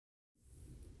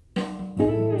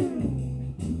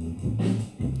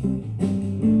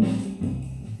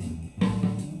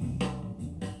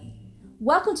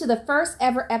Welcome to the first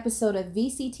ever episode of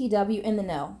VCTW in the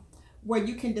Know, where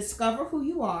you can discover who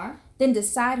you are, then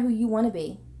decide who you want to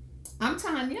be. I'm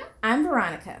Tanya. I'm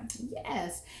Veronica.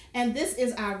 Yes, and this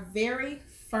is our very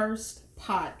first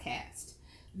podcast.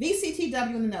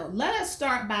 VCTW in the Know. Let us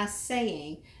start by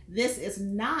saying this is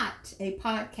not a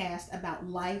podcast about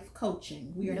life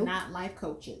coaching. We are not life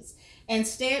coaches.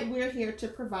 Instead, we're here to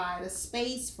provide a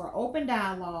space for open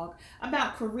dialogue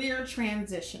about career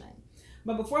transitioning.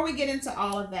 But before we get into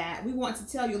all of that, we want to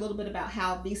tell you a little bit about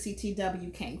how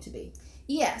VCTW came to be.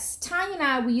 Yes, Tanya and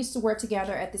I, we used to work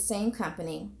together at the same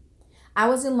company. I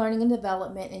was in learning and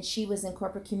development and she was in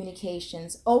corporate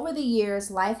communications. Over the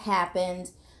years, life happened.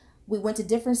 We went to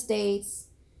different states,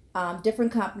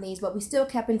 different companies, but we still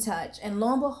kept in touch. And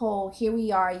lo and behold, here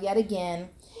we are yet again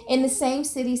in the same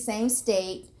city, same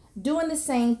state, doing the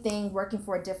same thing, working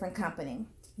for a different company.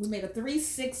 We made a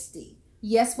 360.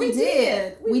 Yes, we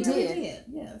did. We really did.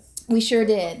 Yes. We sure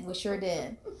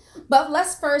did. But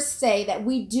let's first say that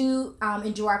we do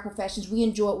enjoy our professions. We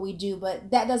enjoy what we do,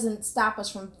 but that doesn't stop us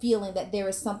from feeling that there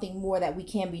is something more that we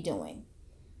can be doing.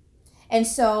 And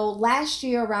so last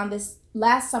year,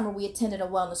 last summer, we attended a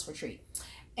wellness retreat.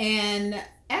 And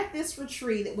at this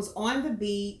retreat, it was on the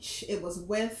beach. It was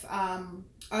with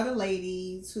other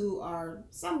ladies who are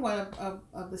somewhat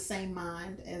of the same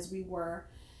mind as we were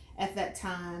at that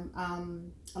time.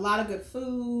 A lot of good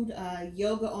food,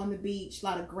 yoga on the beach, a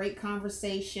lot of great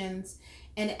conversations.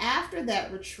 And after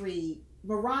that retreat,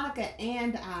 Veronica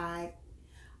and I,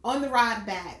 on the ride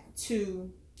back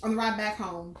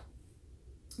home,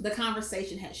 the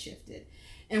conversation had shifted.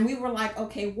 And we were like,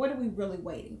 okay, what are we really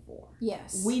waiting for?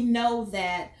 Yes. We know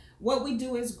that what we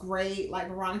do is great. Like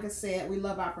Veronica said, we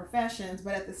love our professions,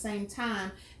 but at the same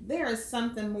time, there is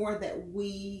something more that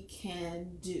we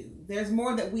can do. There's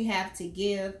more that we have to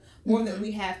give, more that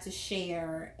we have to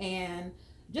share, and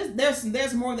just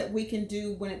there's more that we can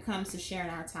do when it comes to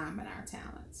sharing our time and our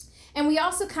talents. And we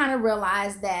also kind of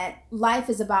realize that life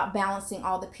is about balancing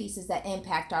all the pieces that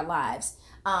impact our lives.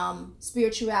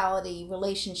 Spirituality,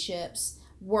 relationships,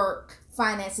 work,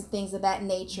 finance, and things of that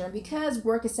nature. And because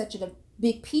work is such a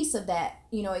big piece of that,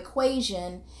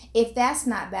 equation, if that's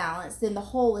not balanced, then the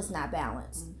whole is not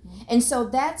balanced. And so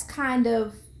that's kind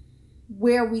of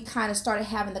where we kind of started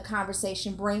having the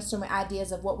conversation, brainstorming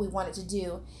ideas of what we wanted to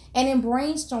do. And in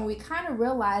brainstorming, we kind of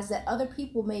realized that other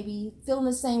people may be feeling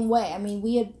the same way. I mean,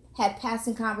 we had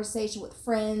passing conversation with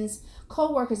friends,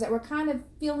 co-workers that were kind of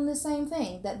feeling the same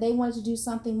thing, that they wanted to do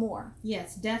something more.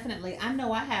 Yes, definitely. I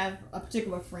know I have a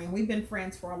particular friend. We've been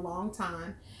friends for a long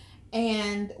time.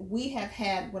 And we have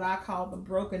had what I call the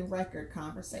broken record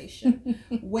conversation,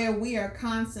 where we are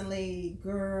constantly,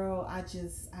 girl, I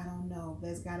don't know.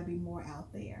 There's got to be more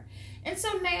out there. And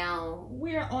so now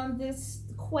we're on this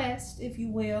quest, if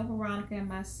you will, Veronica and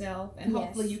myself, and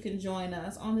hopefully you can join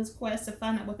us on this quest to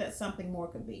find out what that something more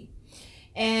could be.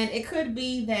 And it could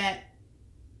be that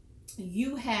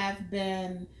you have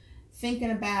been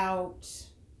thinking about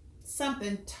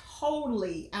something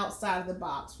totally outside of the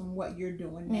box from what you're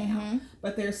doing now,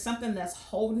 but there's something that's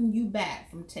holding you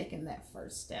back from taking that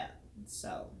first step.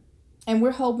 And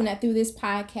we're hoping that through this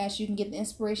podcast you can get the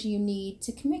inspiration you need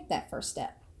to commit that first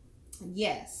step.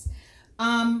 Yes.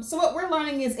 So what we're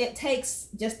learning is it takes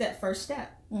just that first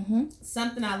step.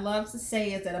 Something I love to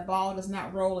say is that a ball does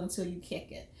not roll until you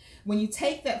kick it. When you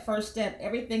take that first step,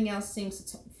 everything else seems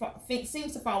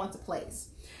to fall into place.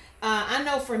 I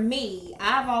know for me,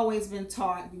 I've always been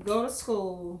taught, you go to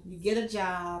school, you get a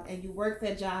job, and you work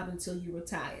that job until you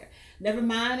retire. Never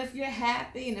mind if you're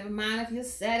happy, never mind if you're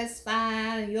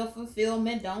satisfied, and your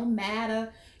fulfillment don't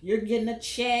matter. You're getting a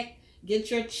check, get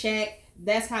your check,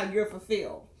 that's how you're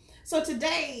fulfilled. So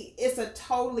today, it's a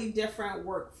totally different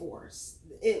workforce.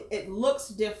 It looks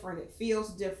different, it feels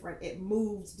different, it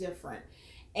moves different.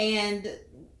 And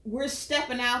we're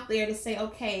stepping out there to say,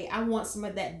 okay, I want some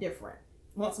of that different.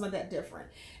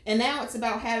 And now it's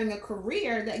about having a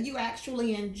career that you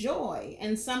actually enjoy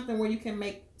and something where you can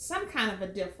make some kind of a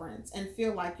difference and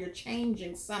feel like you're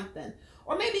changing something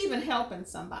or maybe even helping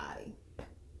somebody.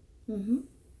 And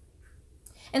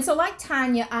so like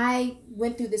Tanya, I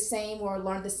went through the same or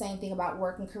learned the same thing about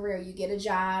work and career. You get a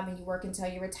job and you work until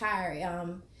you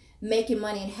retire. Making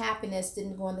money and happiness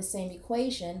didn't go in the same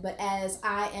equation, but as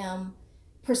I am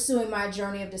pursuing my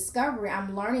journey of discovery,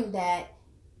 I'm learning that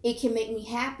it can make me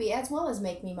happy as well as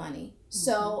make me money.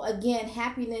 So again,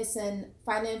 happiness and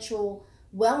financial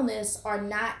wellness are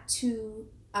not two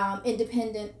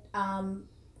independent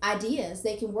ideas.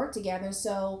 They can work together.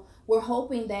 So we're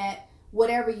hoping that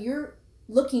whatever you're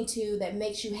looking to that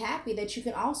makes you happy, that you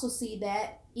can also see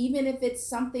that even if it's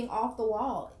something off the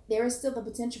wall, there is still the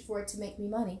potential for it to make me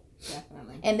money.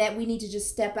 Definitely. And that we need to just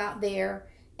step out there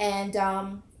and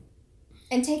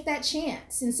take that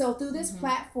chance. And so through this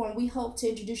platform, we hope to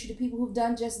introduce you to people who've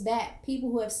done just that.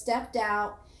 People who have stepped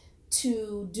out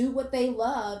to do what they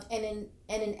love, and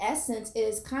in essence, it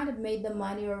has kind of made them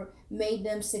money or made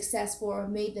them successful or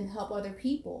made them help other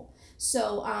people.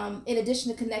 So in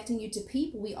addition to connecting you to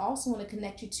people, we also want to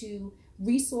connect you to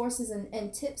resources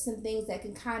and tips and things that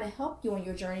can kind of help you on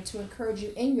your journey, to encourage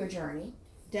you in your journey.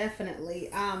 Definitely.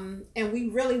 And we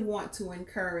really want to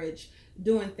encourage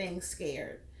doing things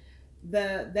scared.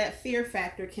 That fear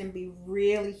factor can be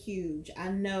really huge. I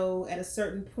know at a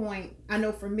certain point,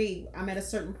 for me, I'm at a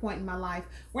certain point in my life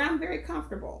where I'm very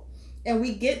comfortable. And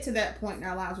we get to that point in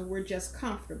our lives where we're just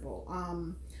comfortable.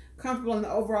 Comfortable in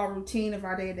the overall routine of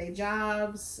our day-to-day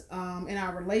jobs, in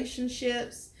our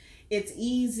relationships. It's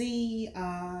easy,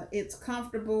 it's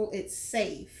comfortable, it's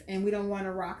safe, and we don't want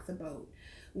to rock the boat.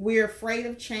 We're afraid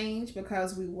of change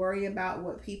because we worry about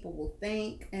what people will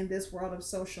think. In this world of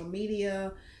social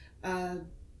media,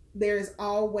 there's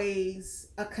always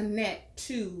a connect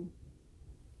to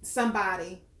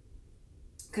somebody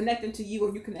connecting to you,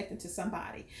 or you connecting to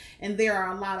somebody. And there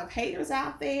are a lot of haters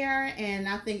out there, and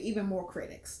I think even more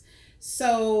critics.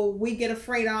 So we get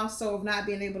afraid also of not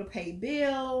being able to pay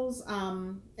bills.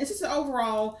 It's just an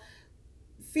overall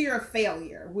fear of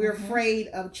failure. We're afraid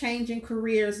of changing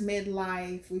careers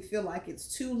midlife. We feel like it's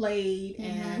too late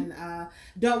and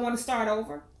don't want to start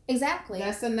over. Exactly.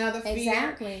 That's another fear.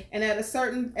 Exactly. And at a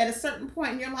certain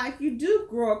point in your life, you do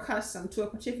grow accustomed to a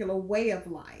particular way of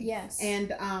life. Yes.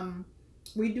 And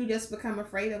we do just become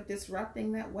afraid of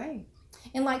disrupting that way.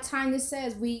 And like Tanya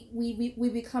says, we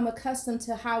become accustomed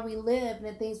to how we live and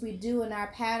the things we do and our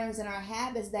patterns and our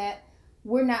habits that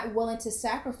we're not willing to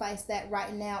sacrifice that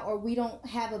right now, or we don't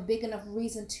have a big enough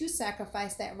reason to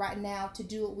sacrifice that right now to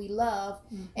do what we love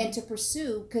and to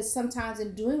pursue. Because sometimes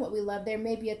in doing what we love, there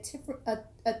may be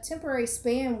a temporary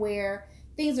span where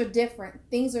things are different,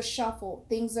 things are shuffled,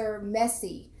 things are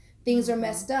messy, things are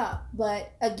messed up.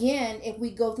 But again, if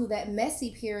we go through that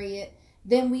messy period,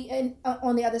 then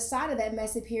on the other side of that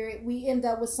messy period, we end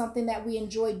up with something that we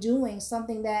enjoy doing,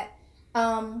 something that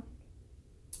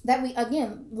we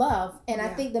again love. And I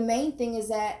think the main thing is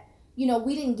that,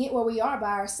 we didn't get where we are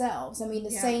by ourselves. I mean,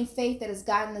 the same faith that has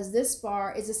gotten us this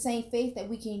far is the same faith that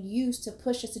we can use to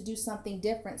push us to do something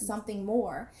different, something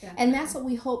more. Definitely. And that's what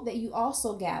we hope that you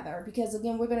also gather, because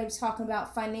again, we're going to be talking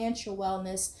about financial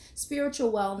wellness,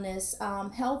 spiritual wellness,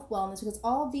 health wellness, because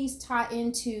all of these tie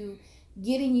into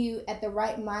getting you at the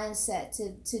right mindset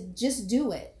to just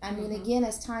do it. I mean, again,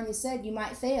 as Tanya said, you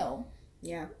might fail.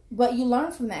 Yeah. But you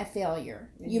learn from that failure.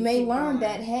 You may learn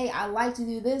that, hey, I like to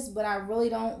do this, but I really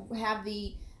don't have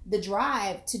the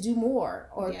drive to do more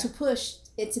or to push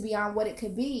it to beyond what it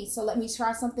could be. So let me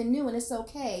try something new, and it's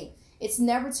okay. It's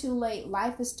never too late.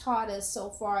 Life has taught us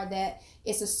so far that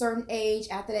it's a certain age.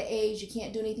 After that age, you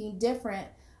can't do anything different.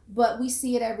 But we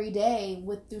see it every day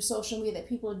through social media that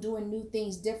people are doing new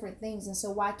things, different things. And so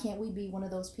why can't we be one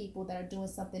of those people that are doing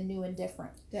something new and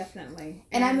different? Definitely.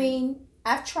 And I mean,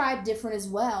 I've tried different as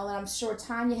well, and I'm sure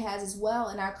Tanya has as well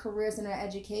in our careers and our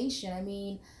education. I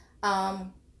mean,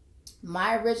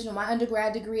 my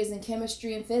undergrad degree is in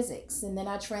chemistry and physics, and then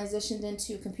I transitioned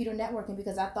into computer networking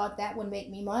because I thought that would make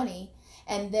me money.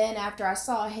 And then after I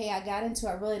saw, hey, I got into it,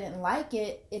 I really didn't like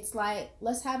it. It's like,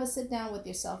 let's have a sit down with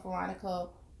yourself, Veronica.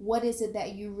 What is it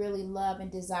that you really love and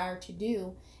desire to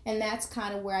do? And that's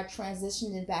kind of where I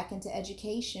transitioned back into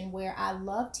education, where I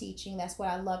love teaching. That's what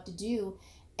I love to do.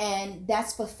 And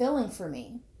that's fulfilling for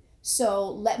me. So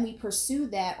let me pursue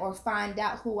that, or find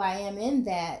out who I am in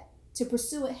that, to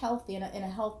pursue it healthy in a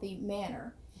healthy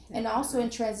manner. Definitely. And also in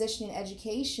transitioning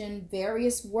education,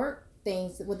 various work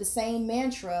things with the same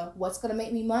mantra, what's going to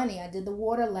make me money? I did the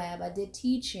water lab, I did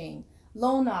teaching,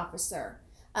 loan officer,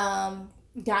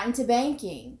 got into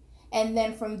banking, and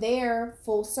then from there,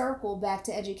 full circle back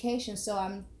to education. So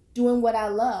I'm doing what I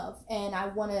love, and I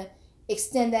want to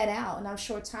extend that out. And I'm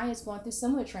sure Tanya's going through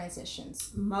similar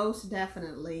transitions. Most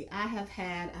definitely. I have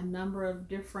had a number of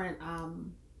different,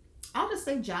 I'll just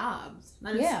say jobs,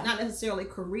 not necessarily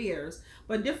careers,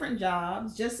 but different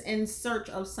jobs, just in search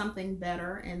of something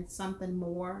better and something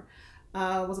more.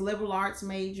 Was a liberal arts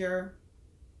major.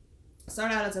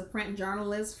 Started out as a print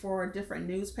journalist for different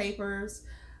newspapers.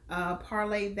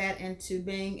 Parlayed that into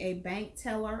being a bank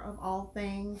teller of all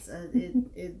things.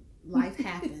 Life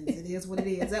happens. It is what it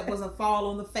is. That was a fall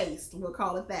on the face. We'll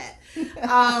call it that.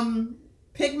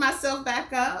 picked myself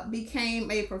back up,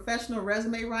 became a professional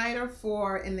resume writer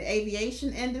in the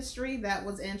aviation industry. That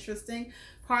was interesting.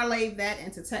 Parlayed that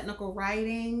into technical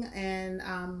writing and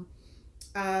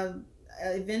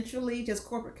eventually just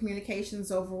corporate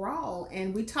communications overall.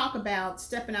 And we talk about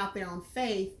stepping out there on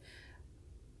faith.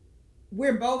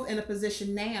 We're both in a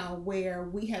position now where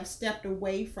we have stepped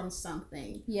away from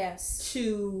something. Yes.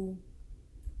 To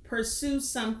pursue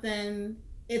something.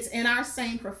 It's in our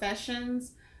same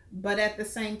professions, but at the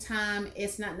same time,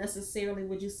 it's not necessarily,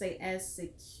 would you say, as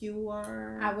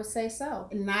secure? I would say so.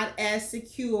 Not as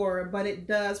secure, but it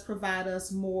does provide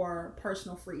us more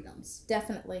personal freedoms.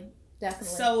 Definitely.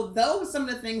 So those are some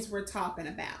of the things we're talking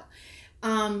about.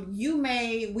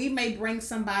 We may bring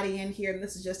somebody in here, and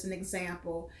this is just an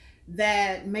example,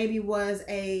 that maybe was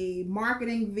a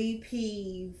marketing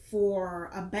VP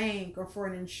for a bank or for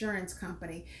an insurance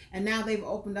company, and now they've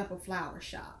opened up a flower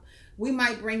shop. We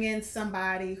might bring in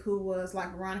somebody who was,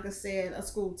 like Veronica said, a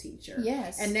school teacher.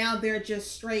 Yes. And now they're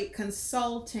just straight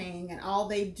consulting, and all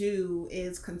they do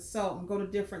is consult and go to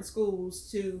different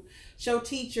schools to show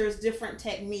teachers different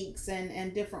techniques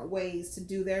and different ways to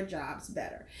do their jobs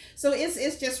better. So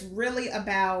it's just really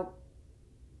about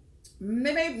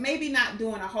maybe not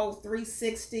doing a whole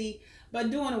 360,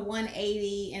 but doing a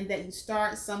 180, and that you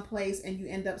start someplace and you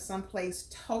end up someplace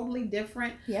totally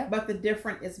different. Yep. But the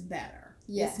different is better.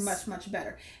 Yes. It's much, much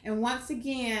better. And once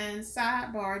again,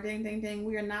 sidebar, ding, ding, ding,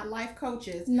 we are not life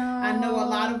coaches. No. I know a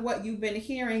lot of what you've been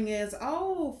hearing is,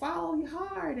 oh, follow your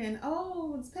heart, and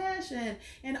oh, it's passion,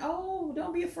 and oh,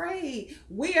 don't be afraid.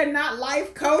 We are not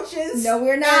life coaches. No,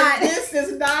 we're not. And this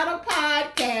is not a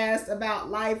podcast about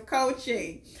life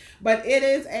coaching, but it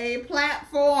is a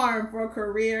platform for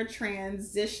career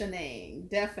transitioning.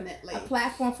 Definitely. A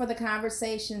platform for the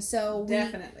conversation. So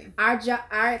definitely.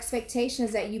 Our expectation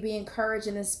is that you be encouraged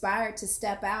and inspired to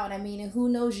step out. I mean, and who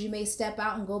knows, you may step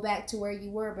out and go back to where you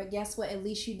were, but guess what? At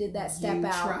least you did that step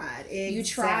out. Tried. Exactly. You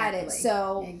tried it.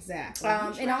 So exactly.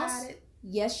 And also,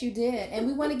 yes, you did. And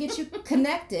we want to get you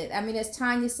connected. I mean, as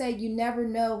Tanya said, you never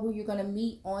know who you're going to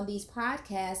meet on these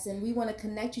podcasts, and we want to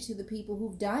connect you to the people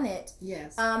who've done it.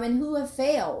 Yes. And who have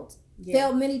failed. Yeah.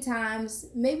 Failed many times,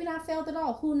 maybe not failed at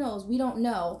all. Who knows? We don't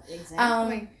know.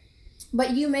 Exactly.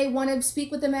 But you may want to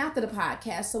speak with them after the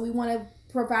podcast. So we want to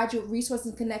provide you with resources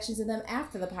and connections to them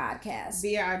after the podcast.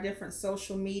 Via our different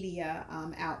social media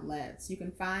outlets. You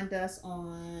can find us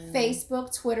on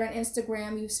Facebook, Twitter, and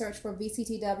Instagram. You search for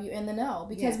VCTW in the Know.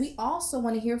 Because we also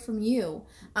want to hear from you.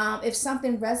 If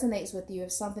something resonates with you,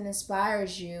 if something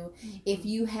inspires you, if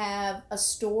you have a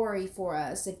story for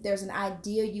us, if there's an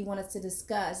idea you want us to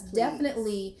discuss,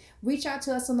 definitely reach out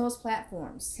to us on those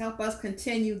platforms. Help us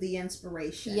continue the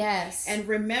inspiration. Yes. And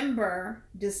remember,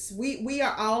 we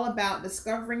are all about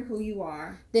discovering who you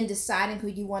are, then deciding who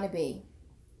you want to be.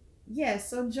 Yes,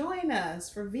 so join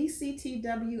us for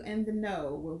VCTW in the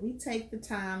Know, where we take the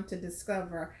time to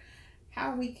discover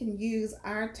how we can use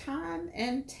our time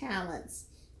and talents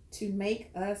to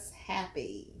make us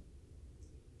happy.